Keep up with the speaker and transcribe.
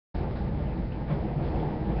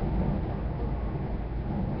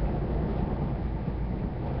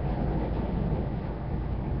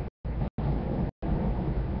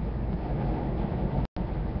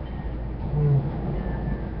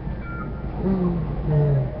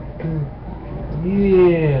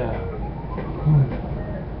Yeah.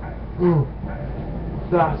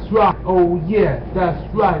 That's right. Oh yeah, that's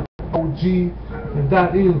right. OG, and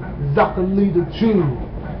that is JumboRobinson the Truth.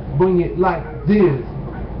 Bring it like this,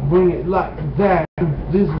 bring it like that.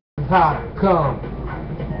 This is how it comes,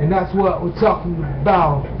 and that's what we're talking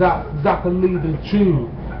about. That's JumboRobinson the Truth.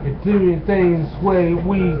 It's doing things where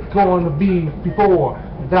we gonna be before.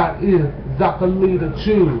 That is JumboRobinson the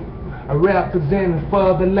Truth. I represent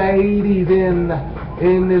for the ladies in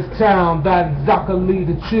this town. That is JumboRobinson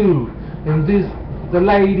the Truth. And the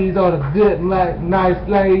ladies are the good, nice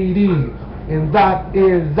ladies, and that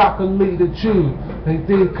is JumboRobinson the Truth. They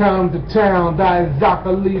come to town. That is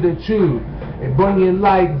JumboRobinson the Truth. And bring it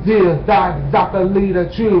like this. That is JumboRobinson the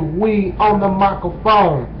Truth. We on the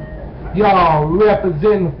microphone. Y'all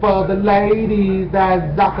representing for the ladies. That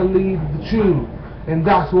is JumboRobinson the Truth. And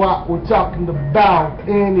that's what we're talking about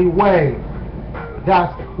anyway.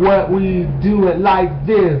 That's what we do it like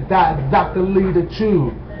this. That's JumboRobinson the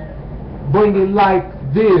Truth. Bring it like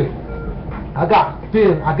this. I got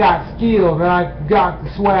skills, and I got the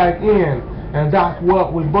swag in. And that's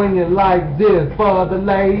what we bring it like this. For the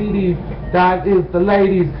ladies, that is the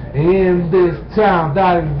ladies in this town.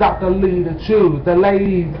 That is JumboRobinson the Truth. The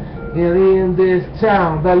ladies in this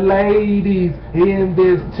town. The ladies in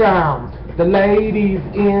this town. The ladies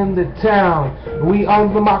in the town. We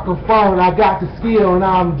on the microphone. I got the skill, and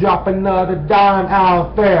I'm dropping another dime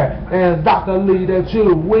out there. And JumboRobinson the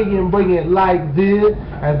Truth. We can bring it like this,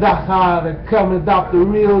 and that's how it comes off the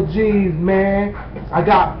real G's, man.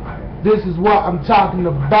 This is what I'm talking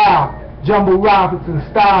about. JumboRobinson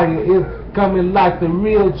style is coming like the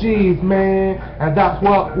real G's, man. And that's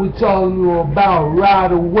what we're telling you about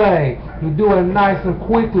right away. You do it nice and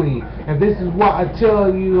quickly. And this is what I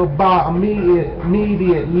tell you about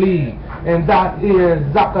immediately. And that is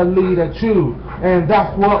JumboRobinson the Truth. And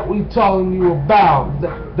that's what we're telling you about.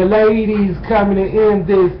 The ladies coming in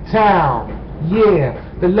this town. Yeah,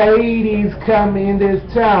 the ladies coming in this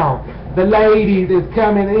town. The ladies is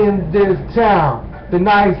coming in this town. The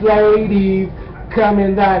nice ladies come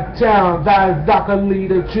in that town. That is JumboRobinson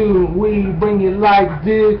the Truth. We bring it like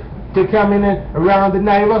this. To coming in around the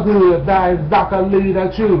neighborhood. That is JumboRobinson the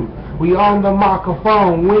Truth. We on the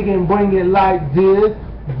microphone. We can bring it like this,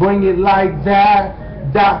 bring it like that.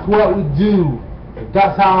 That's what we do.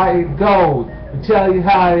 That's how it goes. We tell you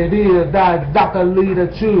how it is. That is JumboRobinson the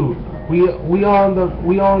Truth. We on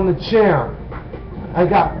the champ. I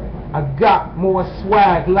got more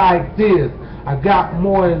swag like this. I got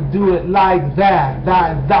more to do it like that.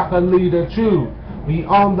 That is JumboRobinson the Truth. We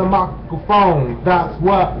on the microphone. That's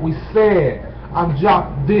what we said. I'm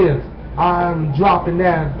dropping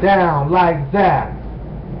that down like that.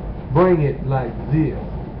 Bring it like this.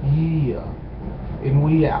 Yeah. And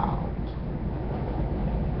we out.